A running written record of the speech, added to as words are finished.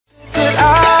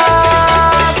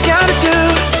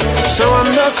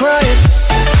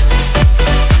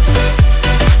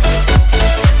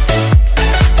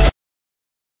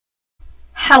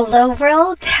Hello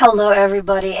world, hello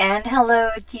everybody, and hello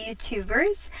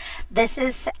YouTubers. This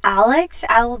is Alex.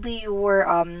 I will be your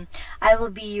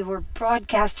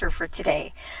broadcaster for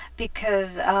today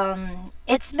because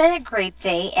it's been a great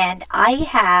day and I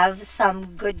have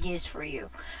some good news for you.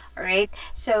 All right.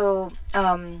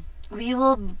 We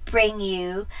will bring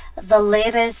you the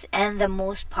latest and the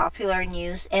most popular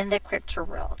news in the crypto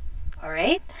world. All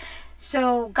right.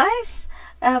 So, guys,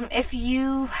 if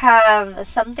you have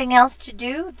something else to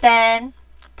do, then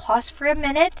pause for a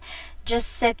minute.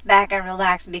 Just sit back and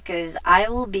relax because we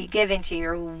will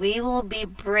be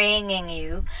bringing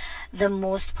you the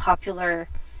most popular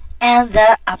and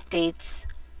the updates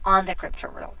on the crypto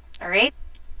world. All right?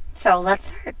 So, let's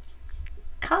start.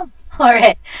 Come. All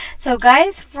right. So,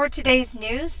 guys, for today's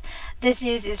news, this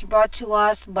news is brought to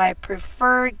us by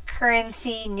Preferred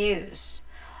Currency News.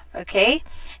 Okay,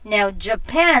 now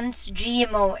Japan's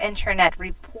GMO Internet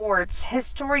reports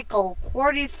historical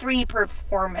quarter 3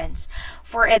 performance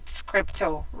for its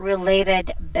crypto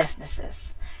related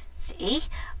businesses. See?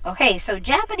 Okay, so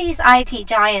Japanese IT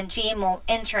giant GMO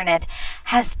Internet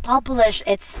has published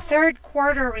its third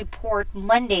quarter report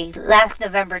Monday, last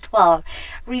November 12,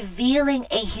 revealing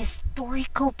a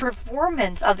historical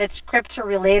performance of its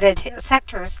crypto-related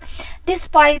sectors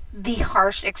despite the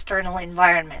harsh external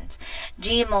environment.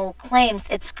 GMO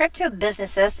claims its crypto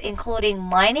businesses, including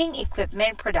mining,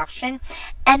 equipment production,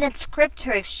 and its crypto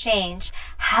exchange,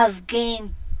 have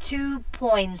gained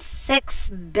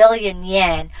 2.6 billion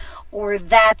yen, or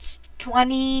that's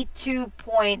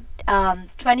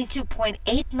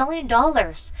 22.8 million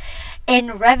dollars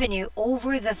in revenue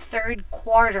over the third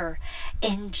quarter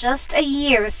in just a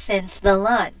year since the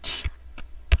launch.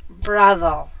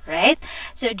 Bravo, right?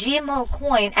 So GMO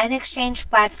Coin, an exchange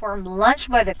platform launched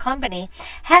by the company,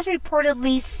 has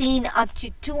reportedly seen up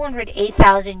to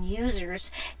 208,000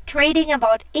 users trading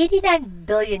about 89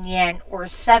 billion yen, or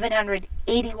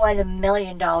 $781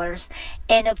 million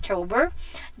in October.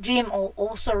 GMO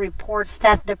also reports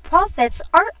that the profits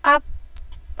are up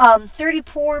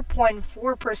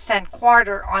 34.4%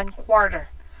 quarter on quarter.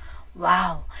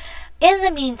 Wow. In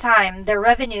the meantime, the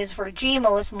revenues for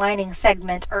GMO's mining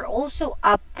segment are also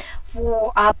up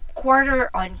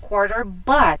quarter on quarter,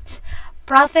 but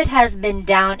profit has been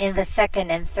down in the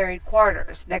second and third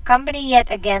quarters. The company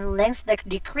yet again links the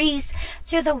decrease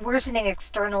to the worsening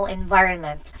external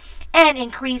environment and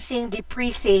increasing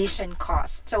depreciation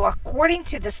costs. So according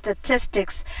to the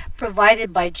statistics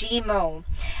provided by GMO,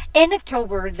 in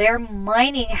October, their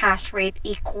mining hash rate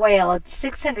equaled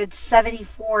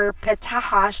 674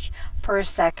 petahash per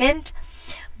second,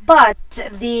 but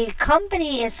the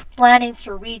company is planning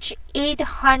to reach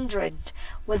 800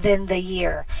 within the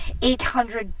year,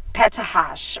 800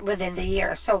 petahash within the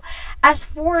year. So as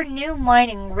for new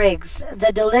mining rigs,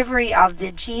 the delivery of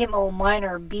the GMO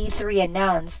miner B3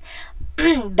 announced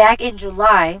back in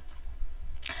July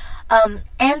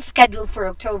and scheduled for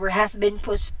October has been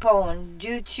postponed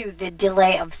due to the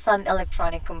delay of some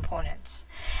electronic components.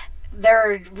 There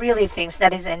are really things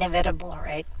that is inevitable,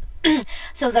 right?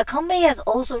 So the company has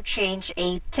also changed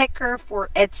a ticker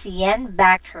for its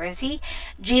yen-backed currency,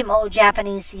 GMO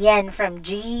Japanese yen, from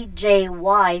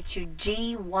GJY to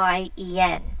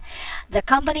GYEN. The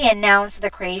company announced the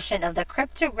creation of the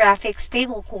cryptographic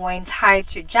stablecoin tied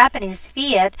to Japanese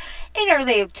fiat in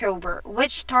early October,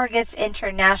 which targets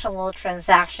international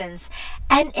transactions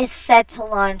and is set to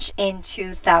launch in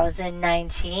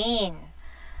 2019.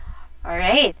 All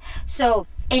right. So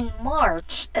in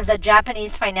March, the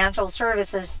Japanese Financial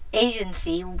Services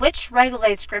Agency, which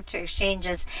regulates crypto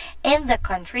exchanges in the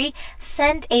country,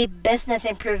 sent a business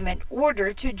improvement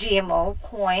order to GMO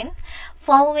Coin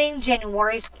following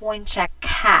January's coin check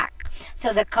hack.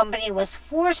 So the company was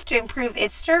forced to improve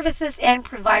its services and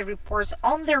provide reports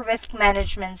on their risk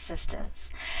management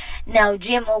systems. Now,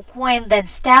 GMO Coin then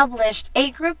established a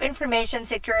group information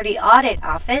security audit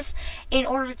office in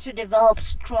order to develop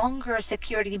stronger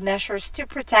security measures to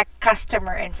protect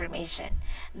customer information.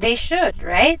 They should,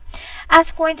 right?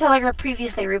 As Cointelegraph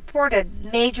previously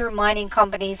reported, major mining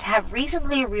companies have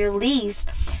recently released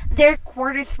their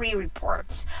quarter 3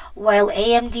 reports, while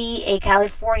AMD, a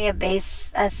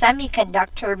California-based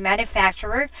semiconductor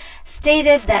manufacturer,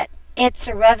 stated that its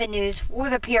revenues for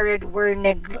the period were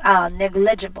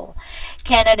negligible.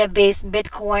 Canada-based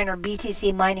Bitcoin or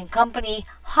BTC mining company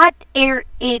Hot Air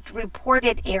 8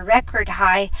 reported a record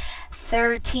high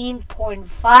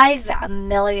 $13.5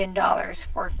 million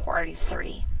for quarter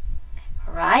 3.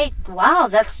 Right? Wow,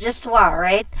 that's just wow,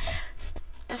 right?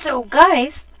 So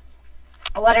guys,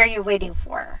 what are you waiting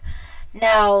for?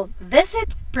 Now, visit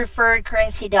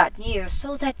preferredcurrency.news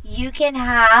so that you can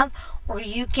have or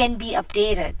you can be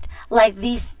updated like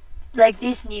these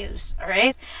news. All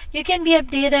right, you can be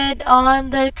updated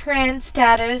on the current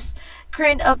status,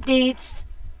 current updates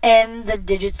in the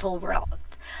digital world.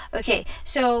 Okay,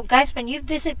 so guys, when you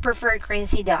visit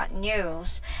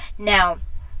preferredcurrency.news, now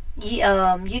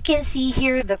you can see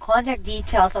here the contact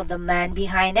details of the man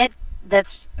behind it.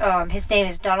 That's his name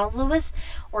is Donald Lewis,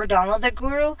 or Donald the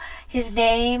Guru. His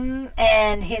name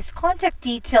and his contact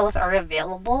details are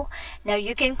available. Now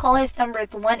you can call his number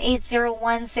at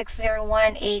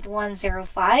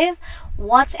 1-801-601-8105,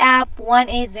 WhatsApp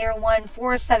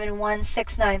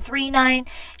 1-801-471-6939.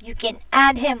 You can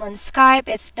add him on Skype.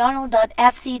 It's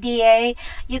donald.fcda.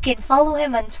 You can follow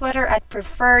him on Twitter at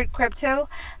preferred crypto,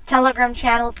 Telegram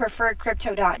channel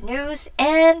preferredcrypto.news,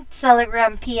 and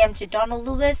Telegram PM to Donald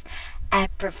Lewis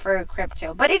at Preferred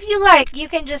Crypto. But if you like, you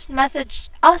can just message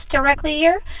us directly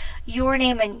here. Your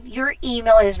name and your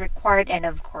email is required, and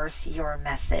of course your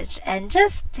message, and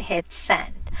just hit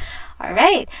send. All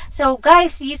right, so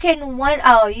guys, you can be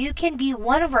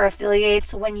one of our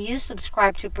affiliates when you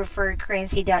subscribe to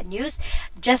preferredcurrency.news.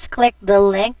 Just click the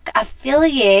link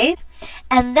affiliate,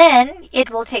 and then it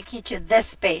will take you to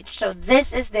this page. So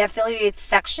this is the affiliate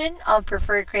section of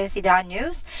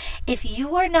preferredcurrency.news. If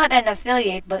you are not an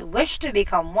affiliate but wish to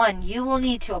become one, you will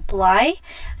need to apply.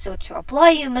 So to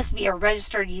apply, you must be a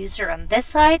registered user on this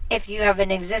site. If you have an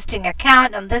existing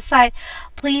account on this site,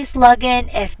 please log in.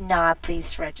 If not,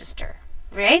 please register.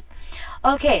 Right?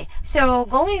 Okay, so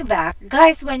going back,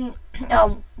 guys, when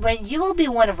you will be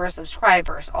one of our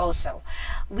subscribers also,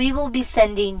 we will be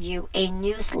sending you a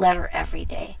newsletter every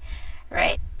day.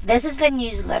 Right? This is the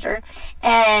newsletter,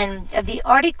 and the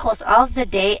articles of the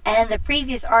day and the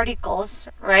previous articles,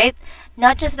 right?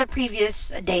 Not just the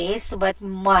previous days, but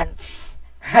months,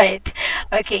 right?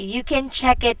 Okay, you can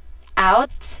check it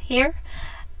out here.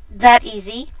 That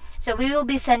easy. So we will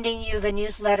be sending you the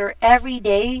newsletter every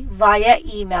day via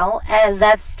email, and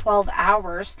that's 12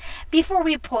 hours before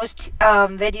we post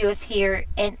videos here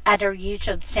at our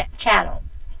YouTube channel.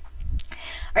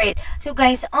 All right, so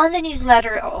guys, on the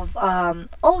newsletter of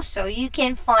also you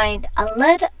can find a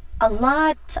lot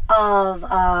of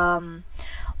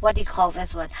what do you call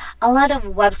this one? A lot of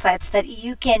websites that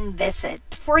you can visit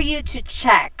for you to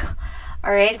check.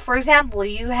 All right, for example,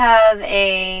 you have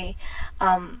a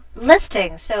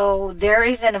listing, so there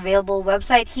is an available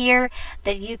website here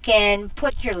that you can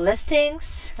put your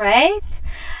listings, right?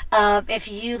 If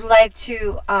you'd like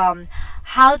to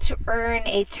how to earn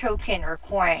a token or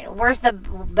coin, where's the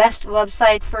best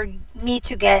website for me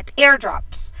to get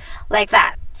airdrops, like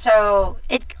that. So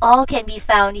it all can be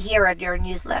found here at your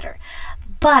newsletter.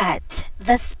 But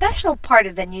the special part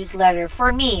of the newsletter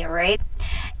for me, right,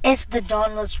 is the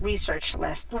Donald's research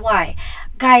list. Why?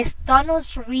 Guys,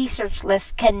 Donald's research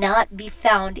list cannot be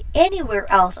found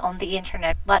anywhere else on the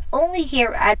internet, but only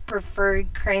here at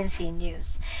Preferred Currency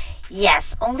News.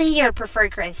 Yes, only here at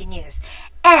Preferred Currency News.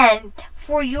 And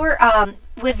for your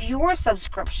with your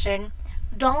subscription,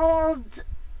 Donald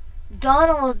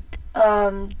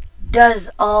does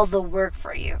all the work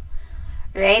for you,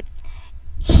 right?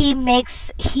 He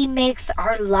makes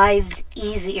our lives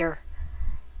easier.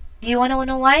 Do you want to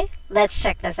know why? Let's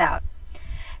check this out.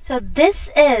 So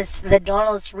this is the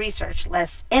Donald's research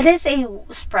list. It is a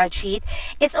spreadsheet.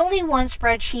 It's only one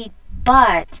spreadsheet,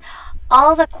 but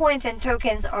all the coins and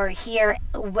tokens are here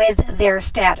with their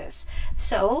status.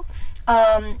 So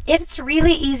it's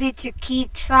really easy to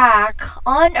keep track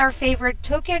on our favorite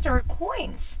tokens or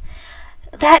coins.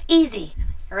 That easy,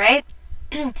 right?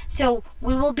 So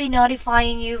we will be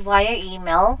notifying you via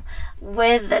email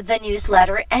with the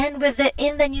newsletter, and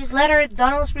in the newsletter,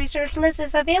 Donald's research list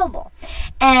is available.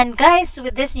 And guys,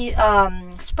 with this new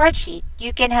spreadsheet,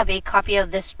 you can have a copy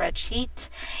of this spreadsheet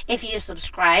if you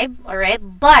subscribe. All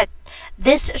right, but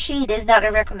this sheet is not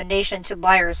a recommendation to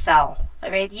buy or sell.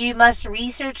 All right, you must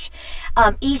research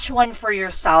each one for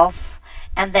yourself,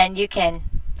 and then you can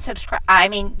subscribe. I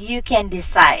mean, you can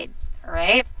decide. All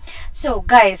right, so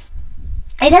guys,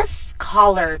 it is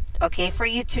colored, okay, for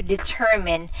you to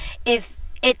determine if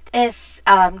it is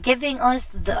giving us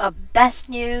the best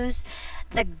news,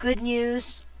 the good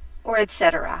news, or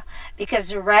etc.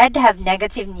 Because red have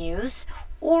negative news,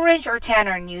 orange or tan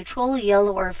are neutral,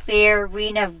 yellow or fair,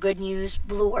 green have good news,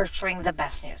 blue or showing the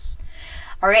best news.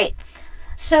 All right.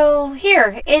 So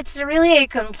here, it's really a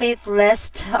complete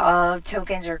list of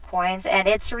tokens or coins, and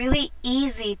it's really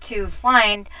easy to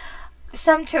find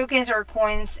some tokens or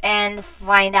coins and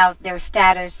find out their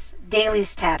status, daily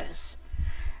status.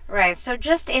 Right, so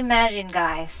just imagine,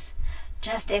 guys,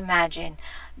 just imagine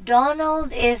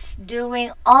Donald is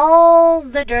doing all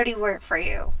the dirty work for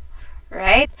you,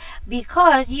 right?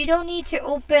 Because you don't need to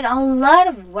open a lot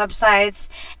of websites,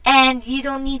 and you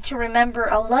don't need to remember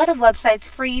a lot of websites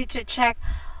for you to check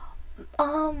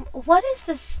what is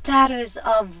the status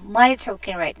of my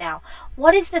token right now?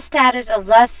 What is the status of,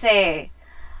 let's say,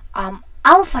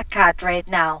 AlphaCat right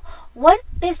now? What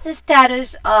is the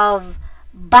status of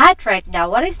BAT right now?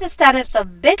 What is the status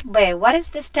of BitBay? What is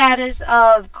the status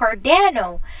of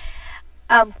Cardano,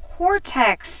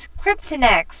 Cortex,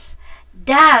 Kryptonex,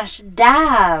 Dash,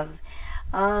 DAV?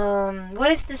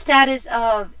 What is the status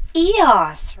of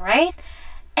EOS, right?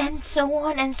 And so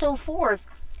on and so forth.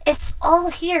 It's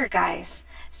all here, guys.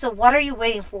 So what are you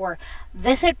waiting for?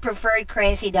 Visit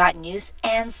preferredcurrency.news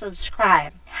and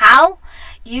subscribe. How?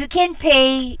 You can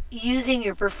pay using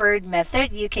your preferred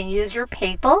method. You can use your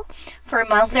PayPal for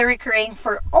monthly recurring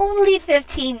for only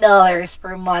 $15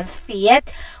 per month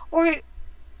fiat, or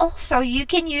also you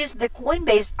can use the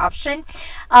Coinbase option.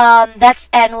 That's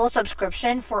annual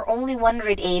subscription for only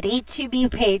 $180 to be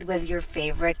paid with your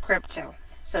favorite crypto.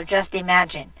 So just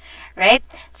imagine, right?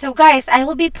 So guys, I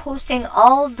will be posting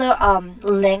all the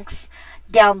links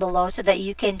down below so that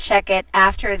you can check it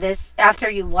after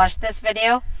you watch this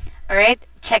video. All right,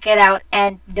 check it out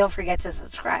and don't forget to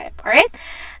subscribe. All right,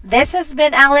 this has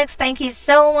been Alex. Thank you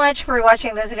so much for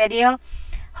watching this video.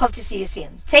 Hope to see you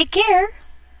soon. Take care.